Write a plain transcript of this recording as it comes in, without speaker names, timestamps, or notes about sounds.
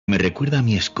Me recuerda a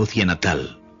mi Escocia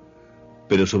natal,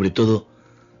 pero sobre todo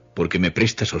porque me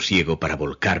presta sosiego para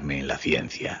volcarme en la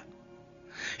ciencia.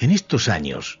 En estos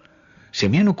años se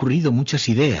me han ocurrido muchas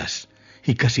ideas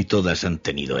y casi todas han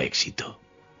tenido éxito.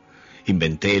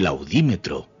 Inventé el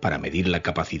audímetro para medir la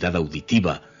capacidad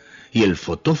auditiva y el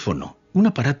fotófono, un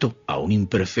aparato aún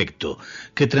imperfecto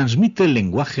que transmite el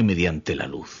lenguaje mediante la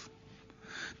luz.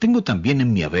 Tengo también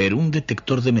en mi haber un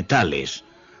detector de metales,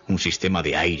 un sistema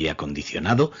de aire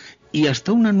acondicionado y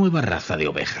hasta una nueva raza de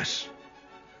ovejas.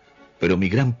 Pero mi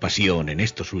gran pasión en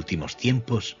estos últimos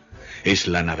tiempos es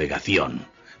la navegación,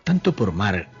 tanto por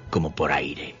mar como por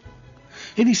aire.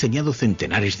 He diseñado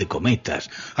centenares de cometas,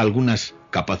 algunas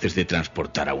capaces de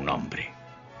transportar a un hombre.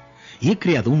 Y he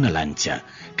creado una lancha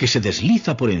que se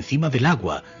desliza por encima del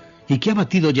agua y que ha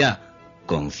batido ya,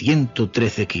 con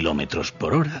 113 kilómetros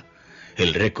por hora,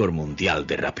 el récord mundial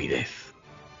de rapidez.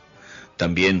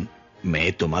 También me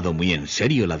he tomado muy en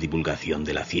serio la divulgación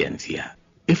de la ciencia.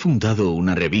 He fundado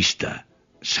una revista,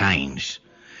 Science,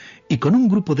 y con un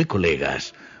grupo de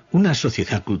colegas, una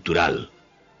sociedad cultural,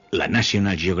 la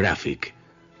National Geographic,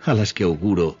 a las que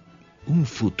auguro un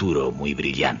futuro muy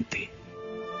brillante.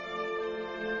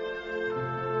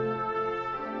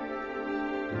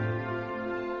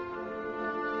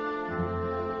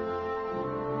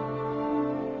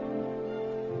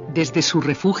 Desde su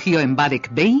refugio en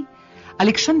Baddeck Bay,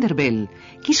 Alexander Bell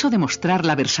quiso demostrar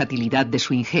la versatilidad de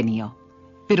su ingenio,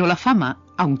 pero la fama,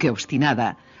 aunque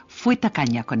obstinada, fue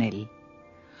tacaña con él.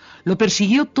 Lo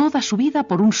persiguió toda su vida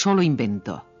por un solo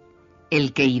invento,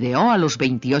 el que ideó a los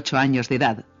 28 años de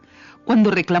edad,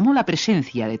 cuando reclamó la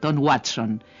presencia de Tom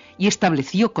Watson y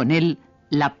estableció con él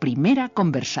la primera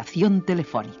conversación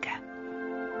telefónica.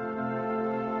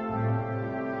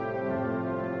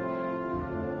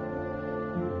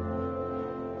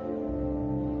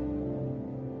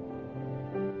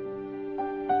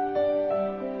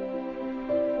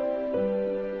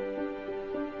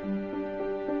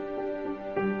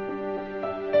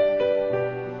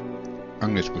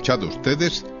 Han escuchado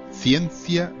ustedes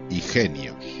Ciencia y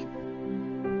Genios.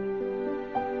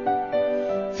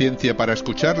 Ciencia para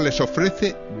Escuchar les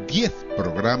ofrece 10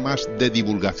 programas de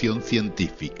divulgación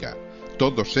científica,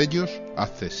 todos ellos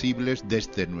accesibles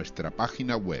desde nuestra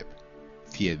página web,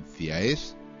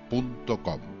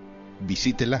 cienciaes.com.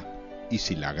 Visítela y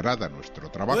si le agrada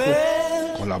nuestro trabajo,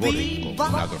 colabore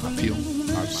con una donación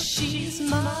al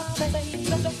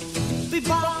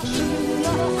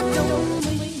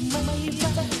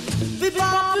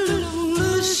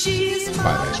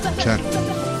para escuchar.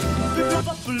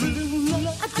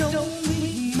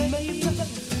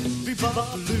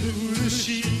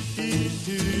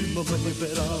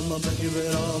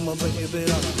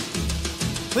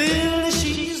 Well,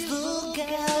 she's the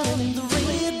gal in the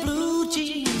red blue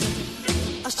jeans.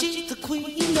 She's the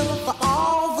queen of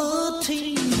all the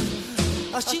team.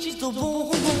 She's the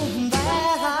woman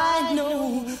that I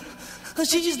know.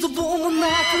 She's the woman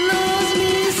that loves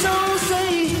me so.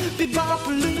 Say,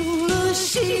 Bebopalula,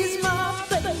 she's my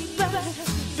baby.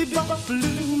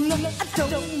 Bebopalula, I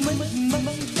don't make my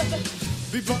baby.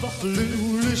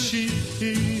 Bebopalula, she's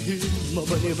my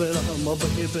baby, my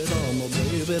baby, my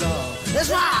baby. Let's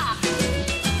rock!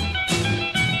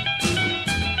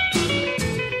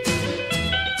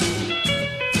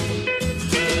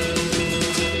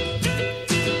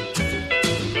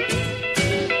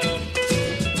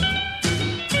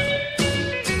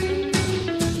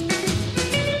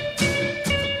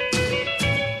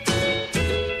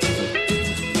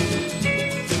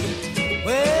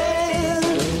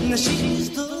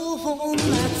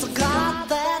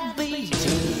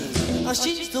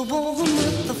 She's the one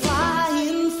with the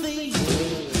flying feet.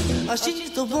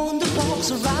 She's the one that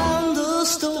walks around the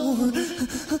store.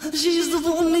 She's the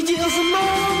one that yells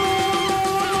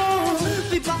more.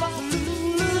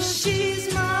 Bebopalula,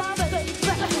 she's my baby.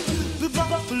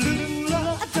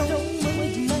 Bebopalula, I don't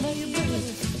make my baby.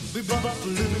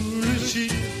 Bebopalula,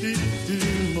 she's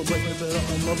my baby,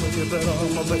 my baby,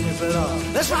 my baby.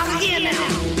 Let's rock again now.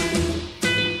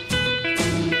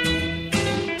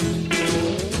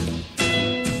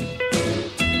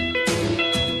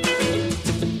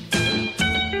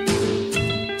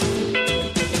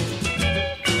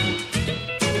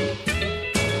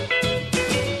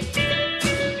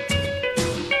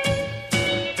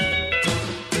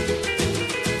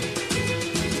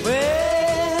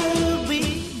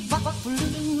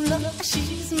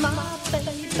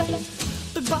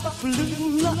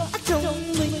 Bebopalula, I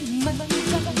don't make my baby.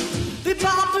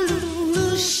 Bebopalula,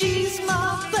 she's my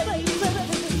baby.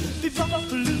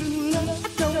 Bebopalula, I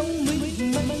don't make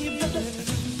my baby.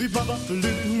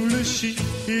 Lulu, she,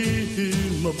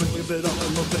 my baby, my baby,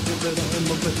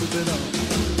 my baby.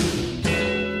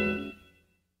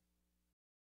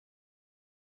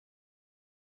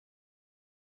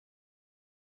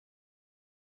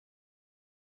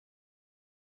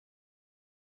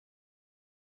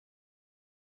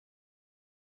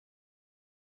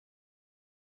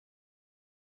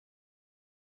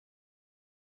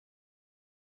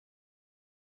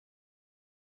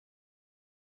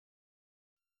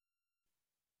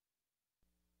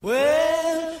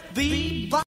 Well, be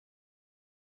by.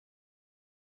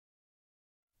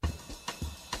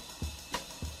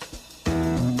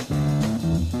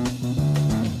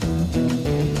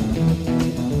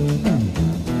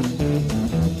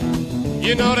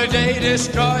 You know the day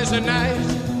destroys the night,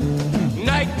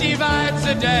 night divides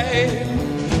the day.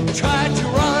 Try to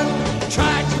run,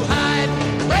 try to hide,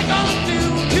 break on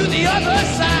through to the other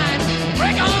side,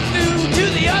 break on through to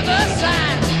the other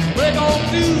side, break on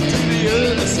through to the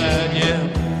other side, yeah.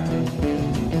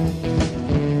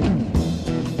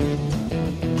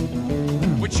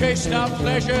 We chased our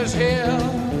pleasures here,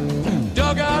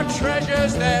 dug our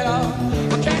treasures there,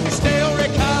 but can you still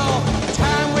recall the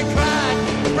time we cried?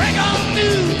 Break on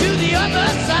through to the other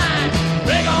side,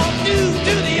 break on through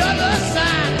to the other side.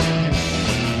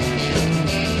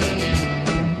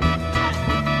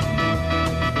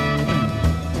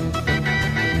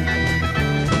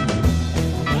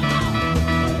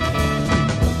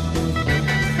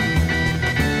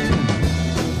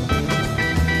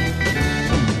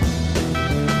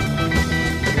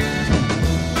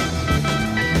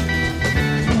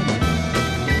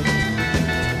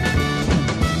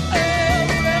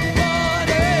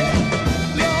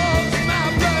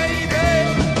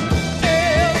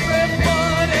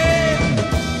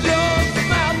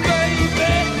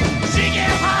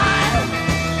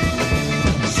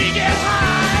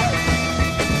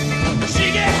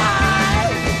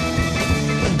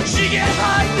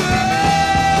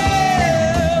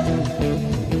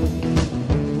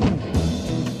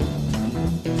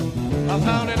 I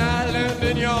found an island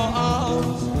in your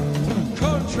arms,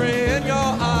 country in your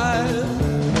eyes.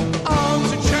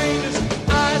 Arms are chained,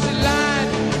 eyes are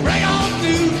lined. Break on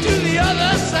through to the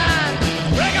other side.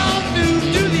 Break on through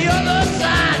to the other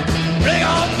side. Break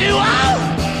on through. Oh,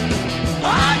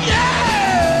 oh yeah.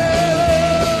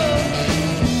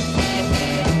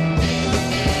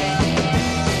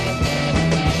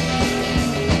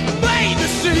 Made to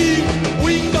see,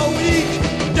 week to week,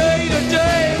 day to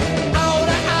day.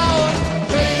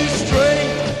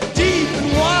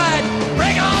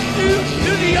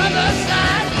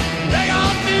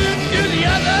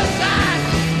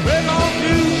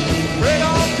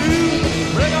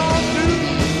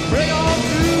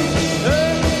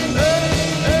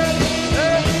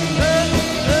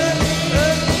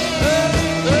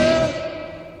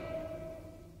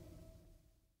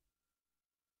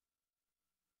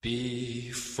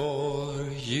 Before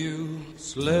you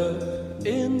slip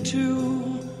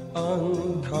into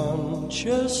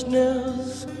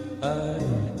unconsciousness,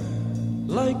 I'd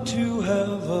like to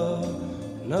have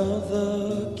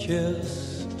another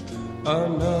kiss,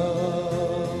 another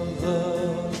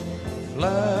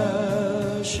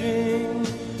flashing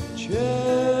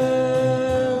chance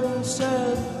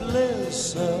at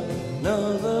bliss,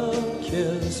 another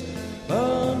kiss,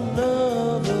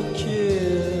 another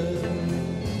kiss.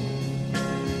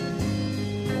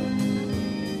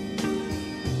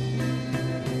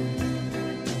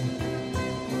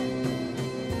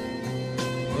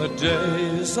 The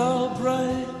days are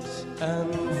bright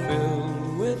and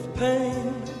filled with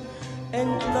pain.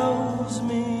 Enclose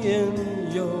me in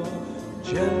your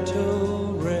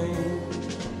gentle rain.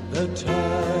 The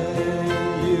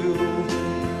time you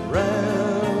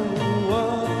ran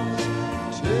was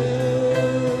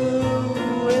too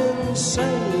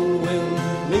insane. We'll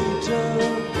meet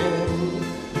again.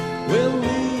 We'll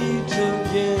meet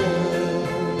again.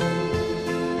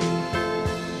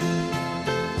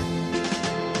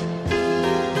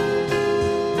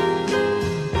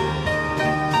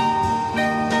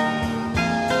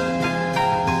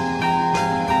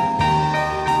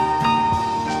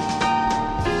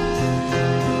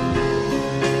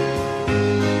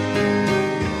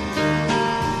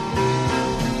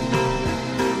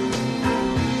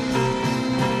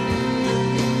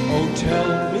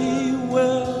 Tell me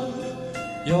where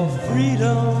your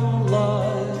freedom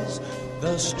lies.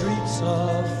 The streets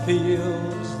are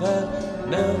fields that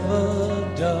never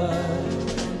die.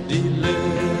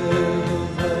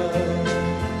 Deliver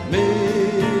me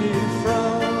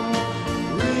from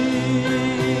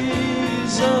reasons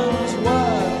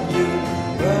why you'd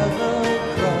rather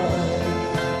cry.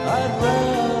 I'd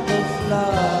rather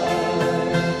fly.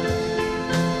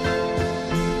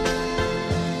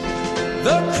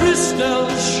 crystal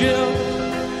ship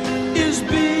is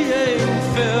being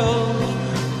filled.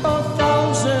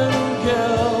 1,000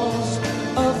 girls,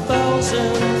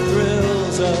 1,000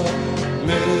 thrills, a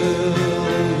million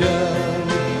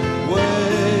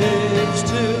ways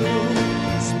to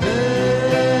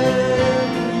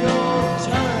spend your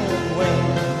time. When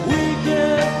we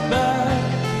get back,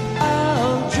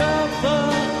 I'll drop a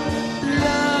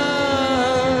line.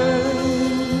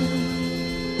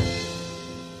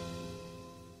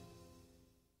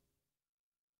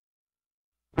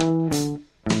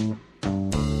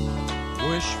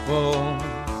 Wishful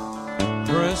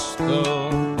crystal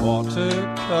water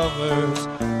covers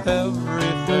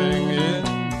everything in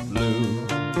blue.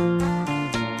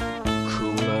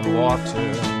 Cooling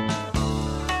water,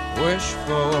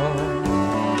 wishful,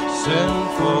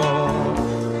 sinful.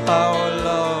 Our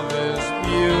love is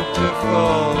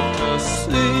beautiful to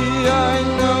see. I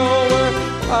know where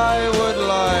I would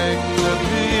like to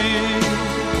be,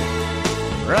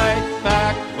 right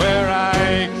back where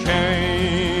I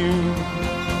came.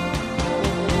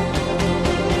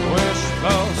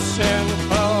 Wishful,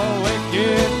 sinful,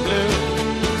 wicked blue,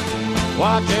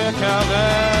 water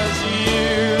covers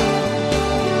you.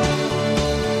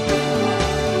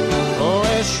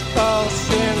 Wishful,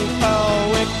 sinful,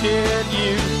 wicked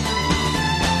you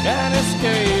can't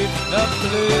escape the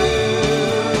blue.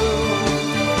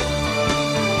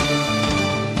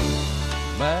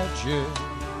 Magic,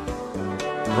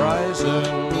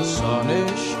 rising sun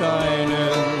is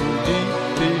shining deep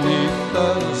beneath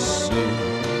the sea,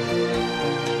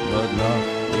 but not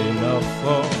enough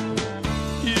for